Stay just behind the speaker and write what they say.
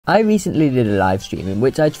I recently did a live stream in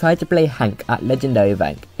which I tried to play Hank at Legendary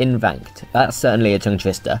Rank in Ranked. That's certainly a tongue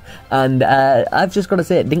twister, and I've just got to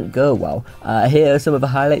say it didn't go well. Here are some of the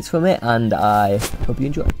highlights from it, and I hope you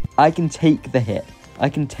enjoy. I can take the hit. I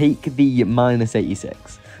can take the minus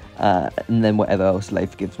 86, and then whatever else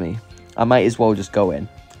life gives me. I might as well just go in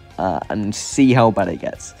and see how bad it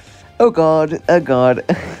gets. Oh god, oh god,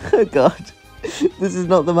 oh god. This is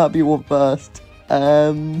not the map you want first.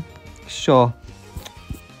 Sure.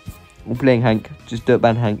 We're playing Hank, just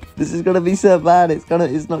Dirtband Hank. This is gonna be so bad. It's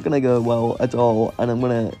not gonna go well at all, and I'm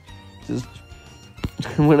gonna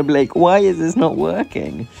be like, why is this not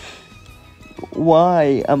working?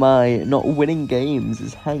 Why am I not winning games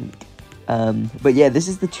as Hank? But yeah, this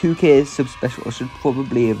is the 2K sub special. I should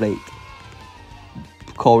probably have like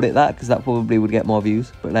called it that, because that probably would get more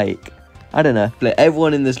views. But like, I don't know. Like,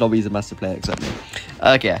 everyone in this lobby is a master player except me.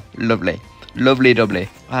 Okay, lovely. Lovely doubly.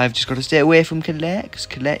 I've just got to stay away from Colette, because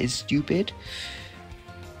Colette is stupid.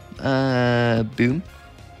 Boom.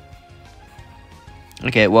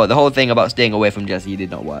 Okay, well, the whole thing about staying away from Jesse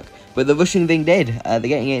did not work. But the rushing thing did. They're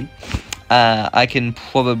getting in. I can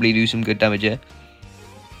probably do some good damage here.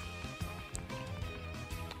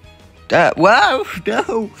 Wow!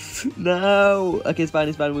 No! No! Okay, it's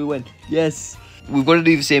fine, we win. Yes! We've got to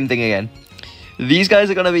do the same thing again. These guys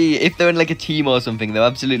are going to be, if they're in like a team or something, they're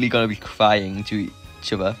absolutely going to be crying to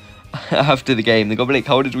each other after the game. They're going to be like,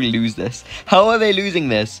 how did we lose this? How are they losing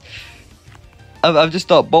this? I've just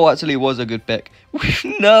thought, Bo actually was a good pick.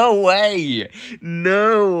 No way!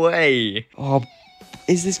 No way! Oh,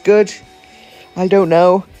 is this good? I don't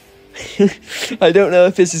know. I don't know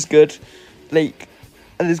if this is good. Like,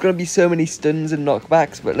 there's going to be so many stuns and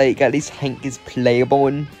knockbacks, but like, at least Hank is playable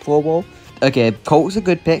in Pro Bowl. Okay, Colt's a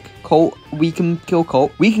good pick. Colt, we can kill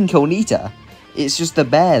Colt. We can kill Nita. It's just the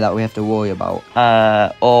bear that we have to worry about.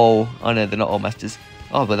 Oh no, they're not all masters.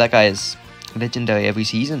 Oh, but that guy is legendary every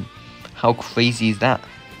season. How crazy is that?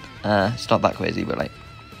 It's not that crazy, but like,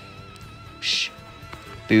 shh,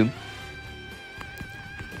 boom,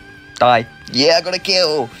 die. Yeah, I got a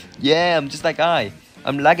kill. Yeah, I'm just that guy.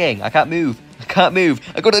 I'm lagging. I can't move.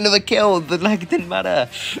 I got another kill. The lag didn't matter.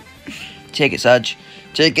 Take it, Saj.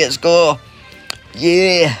 Take it, score.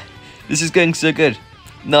 Yeah, this is going so good.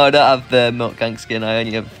 No, I don't have the Milk Gank skin. I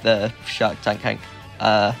only have the Shark Tank Hank.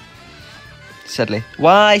 Sadly.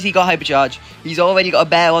 Why has he got hypercharge? He's already got a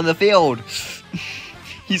bear on the field.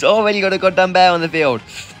 He's already got a goddamn bear on the field.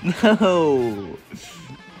 No.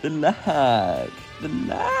 The lag.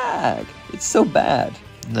 It's so bad.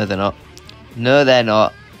 No, they're not. No, they're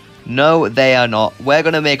not. No, they are not. We're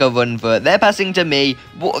going to make a run for it. They're passing to me.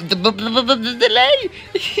 What? The delay?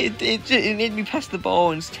 It made me pass the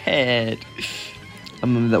ball instead. I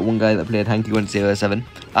remember that one guy that played Hanky went 0-7.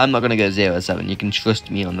 I'm not going to go 0-7. You can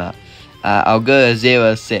trust me on that. I'll go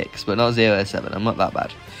 0-6, but not 0-7. I'm not that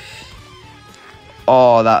bad.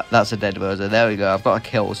 Oh, that's a dead Rosa. There we go. I've got a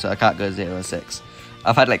kill, so I can't go 0-6.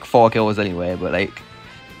 I've had like 4 kills anyway, but like,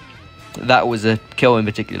 that was a kill in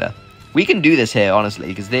particular. We can do this here,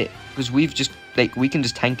 honestly, because we've just, like, we can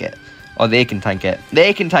just tank it. Or they can tank it.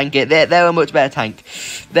 They can tank it. They're a much better tank.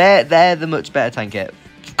 They're the much better tank it.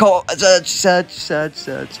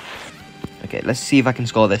 Surge. Okay, let's see if I can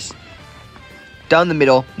score this. Down the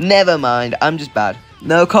middle. Never mind. I'm just bad.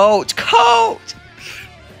 No, Colt.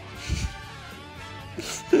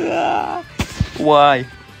 Why?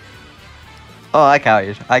 Oh, I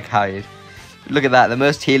carried. Look at that, the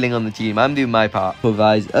most healing on the team. I'm doing my part.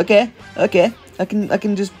 Improvise. Okay. I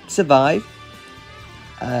can just survive.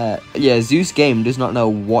 Yeah, Zeus Game does not know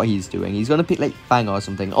what he's doing. He's gonna pick like Fang or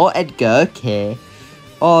something. Or Edgar, okay.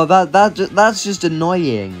 Oh, that's just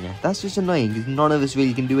annoying. That's just annoying because none of us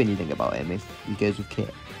really can do anything about him if he goes with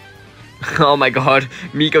Kit. Oh my god,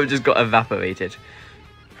 Miko just got evaporated.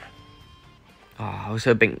 Oh, I was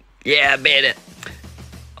hoping. Yeah, I made it.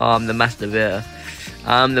 Oh, I'm the masturbator.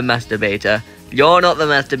 You're not the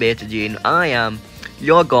masturbator, Gene. I am.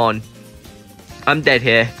 You're gone. I'm dead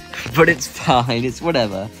here. But it's fine. It's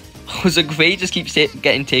whatever. Oh, so Gray just keeps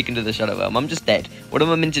getting taken to the Shadow Realm. I'm just dead. What am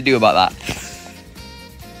I meant to do about that?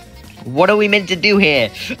 What are we meant to do here?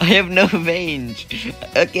 I have no range.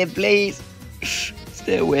 Okay, please.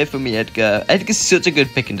 Stay away from me, Edgar. Edgar's such a good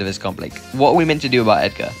pick into this comp. Like, what are we meant to do about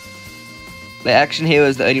Edgar? Like, Action Hero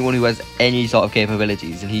is the only one who has any sort of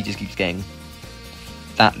capabilities, and he just keeps getting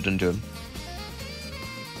that done to him.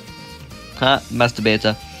 Ha,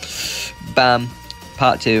 masturbator. Bam.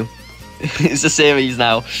 Part 2. It's a series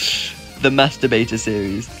now. The Masturbator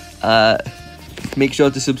series. Make sure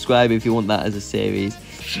to subscribe if you want that as a series.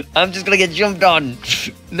 I'm just gonna get jumped on.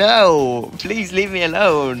 No, please leave me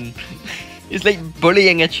alone. It's like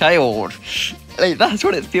bullying a child. Like, that's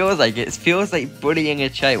what it feels like. It feels like bullying a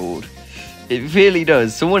child. It really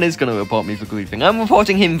does. Someone is going to report me for griefing. I'm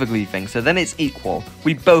reporting him for griefing, so then it's equal.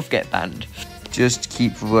 We both get banned. Just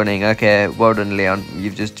keep running. Okay, well done, Leon.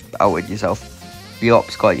 You've just outed yourself. The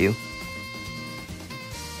ops got you.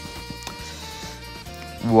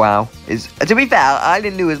 Wow. To be fair, I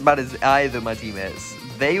didn't do as bad as either of my teammates.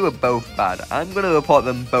 They were both bad. I'm going to report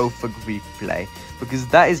them both for grief play, because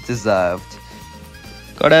that is deserved.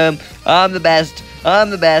 Got him. I'm the best.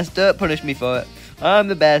 I'm the best. Don't punish me for it. I'm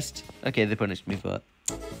the best. Okay, they punished me for it.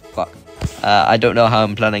 Fuck. I don't know how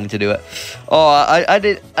I'm planning to do it. Oh, I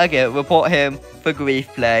did. Okay, report him for grief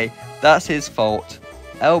play. That's his fault.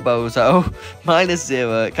 Elbozo.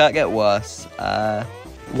 -0. It can't get worse.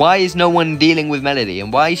 Why is no one dealing with Melody?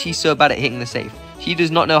 And why is she so bad at hitting the safe? She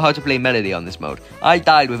does not know how to play Melody on this mode. I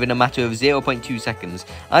died within a matter of 0.2 seconds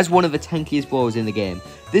as one of the tankiest brawlers in the game.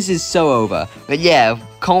 This is so over. But yeah,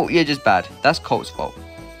 Colt, you're just bad. That's Colt's fault.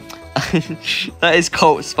 That is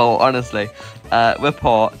Colt's fault, honestly.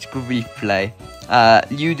 Report, grief play.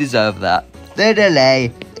 You deserve that. The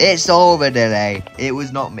delay. It's all the delay. It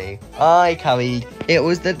was not me. I carried. It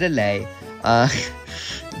was the delay.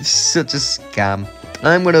 Such a scam.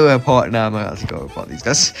 I'm going to report now. I'm actually going to report these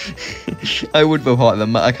guys. I would report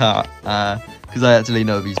them, but I can't. Because I actually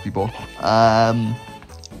know these people.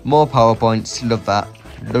 More PowerPoints. Love that.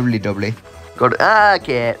 Lovely, doubly. Good.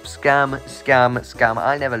 Okay. Scam.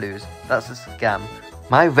 I never lose. That's a scam.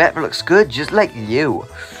 My rep looks good, just like you.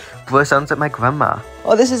 Bro sounds like my grandma.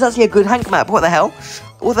 Oh, this is actually a good Hank map. What the hell?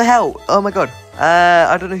 What the hell? Oh my god.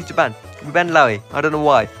 I don't know who to ban. We banned Larry. I don't know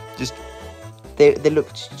why. Just they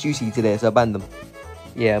looked juicy today, so I banned them.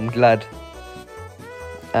 Yeah, I'm glad.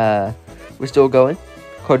 We're still going.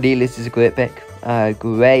 Cordelius is a great pick.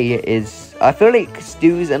 Gray is... I feel like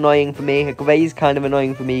Stu's annoying for me. Gray's kind of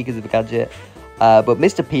annoying for me because of the gadget. But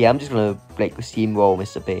Mr. P, I'm just going to like steamroll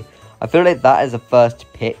Mr. P. I feel like that as a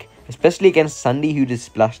first pick, especially against Sandy, who does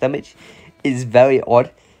splash damage, is very odd.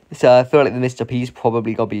 So I feel like the Mr. P is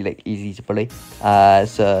probably going to be like easy to bully.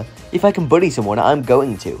 So if I can bully someone, I'm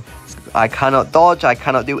going to. I cannot dodge. I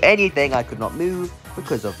cannot do anything. I could not move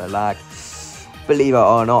because of the lag. Believe it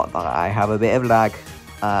or not, I have a bit of lag.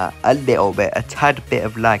 A little bit, a tad bit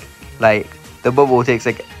of lag. Like, the bubble takes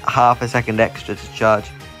like half a second extra to charge.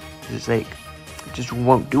 It's like, it just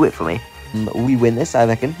won't do it for me. We win this, I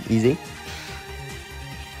reckon. Easy.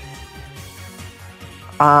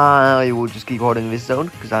 I will just keep holding this zone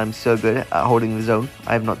because I'm so good at holding the zone.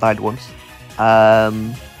 I have not died once.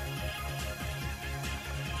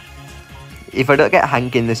 If I don't get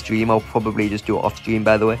Hank in the stream, I'll probably just do it off stream,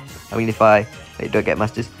 by the way. I mean, if I don't get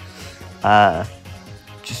Masters.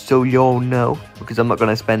 Just so you all know, because I'm not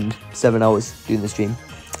going to spend 7 hours doing the stream.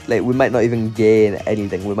 Like, we might not even gain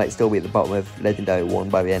anything. We might still be at the bottom of Legendary 1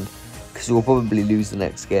 by the end. Because we'll probably lose the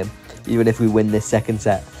next game, even if we win this second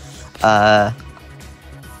set. But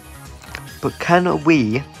can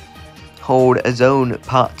we hold a zone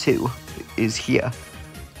part 2 is here.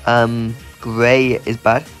 Gray is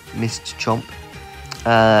bad. Missed Chomp.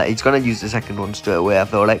 He's going to use the second one straight away, I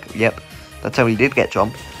feel like. Yep. That's how he did get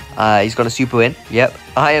Chomp. He's going to super in. Yep.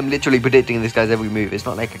 I am literally predicting this guy's every move. It's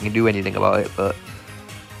not like I can do anything about it, but...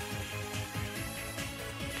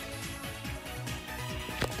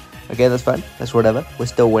 Okay, that's fine. That's whatever. We're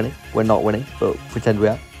still winning. We're not winning, but pretend we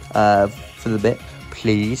are. For the bit,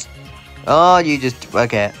 please. Oh, you just...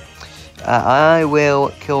 Okay. I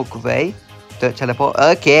will kill Gray. Don't teleport.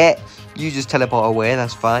 Okay. You just teleport away.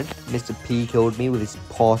 That's fine. Mr. P killed me with his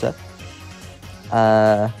porter.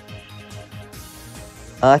 Our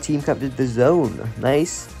team captured the zone.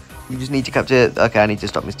 Nice. You just need to capture... Okay, I need to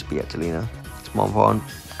stop Mr. P actually now. It's more important.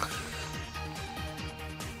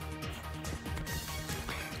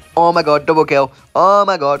 Oh my god, double kill. Oh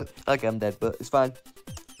my god. Okay, I'm dead, but it's fine.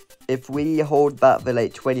 If we hold that for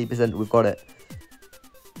like 20%, we've got it.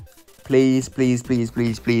 Please, please, please,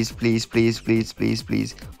 please, please, please, please, please, please,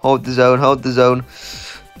 please. Hold the zone, hold the zone.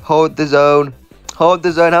 Hold the zone. Hold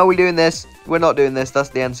the zone. How are we doing this? We're not doing this. That's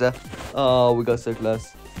the answer. Oh, we got so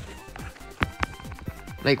close.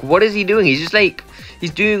 Like, what is he doing? He's just like,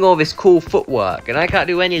 he's doing all this cool footwork, and I can't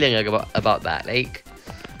do anything about that. Like,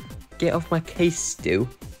 get off my case, Stu.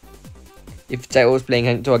 If title was playing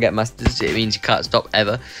Hank till I get Masters, it means you can't stop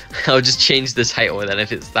ever. I'll just change the title then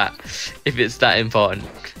if it's that important.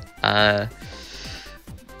 But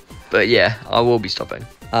yeah, I will be stopping.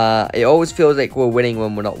 It always feels like we're winning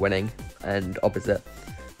when we're not winning, and opposite.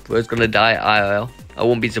 Bro's gonna die at IRL. I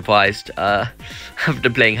won't be surprised after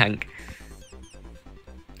playing Hank.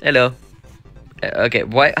 Hello. Okay,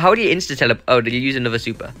 why? How do you insta teleport? Oh, did you use another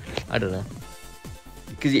super? I don't know.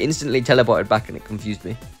 Because you instantly teleported back and it confused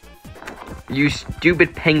me. You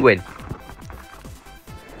stupid penguin.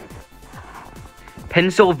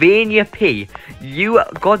 Pennsylvania P. You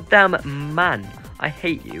goddamn man. I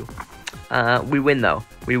hate you. We win though.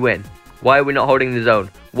 We win. Why are we not holding the zone?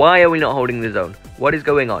 Why are we not holding the zone? What is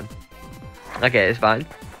going on? Okay, it's fine.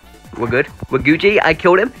 We're good. We're Gucci. I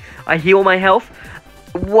killed him. I heal my health.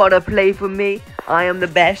 What a play from me. I am the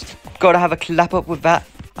best. Gotta have a clap up with that.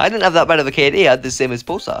 I didn't have that bad of a KD. I had the same as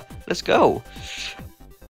Pulsar. Let's go.